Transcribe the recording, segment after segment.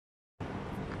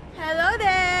Hello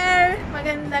there!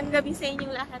 Magandang gabi sa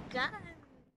inyong lahat dyan.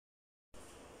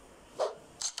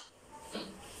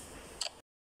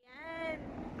 Yan.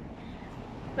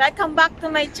 Welcome back to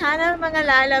my channel, mga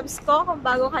lalabs ko. Kung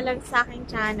bago ka lang sa aking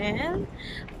channel,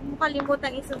 huwag mo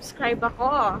kalimutang i-subscribe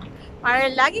ako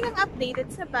para lagi kang updated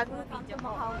sa bagong video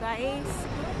ko. Macau, guys.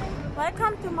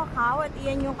 Welcome to Macau at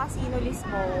iyan yung Casino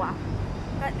Lisboa.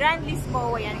 Grand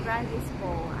Lisboa yan. Grand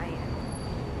Lisboa. Ayan.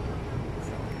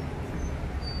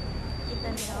 Kita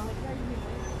nyo.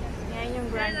 Yan yung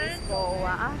Grand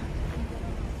Lisboa.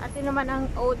 At yun naman ang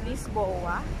Old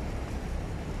Lisboa.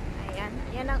 Ayan.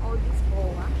 Yan ang Old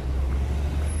Lisboa.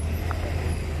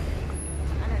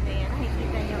 Ano na yan?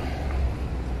 Nakikita nyo.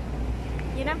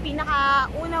 Yan ang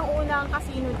pinaka-unang-unang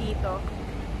casino dito.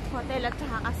 Hotel at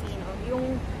saka casino.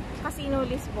 Yung Casino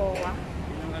Lisboa.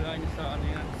 Pinangalan niya sa ano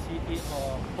yan, City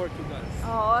of Portugal.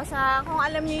 Oo, kung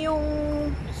alam niyo yung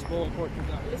Lisboa,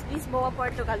 Portugal. Lisboa,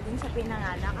 Portugal, din siya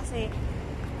pinangalan kasi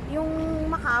yung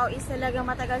Macau is talaga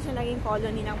matagal siya naging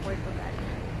colony ng Portugal.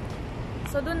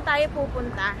 So doon tayo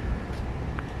pupunta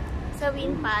sa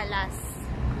Wynn Palace.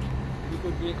 It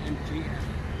could be MGM.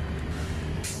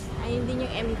 Ayun din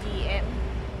yung MGM.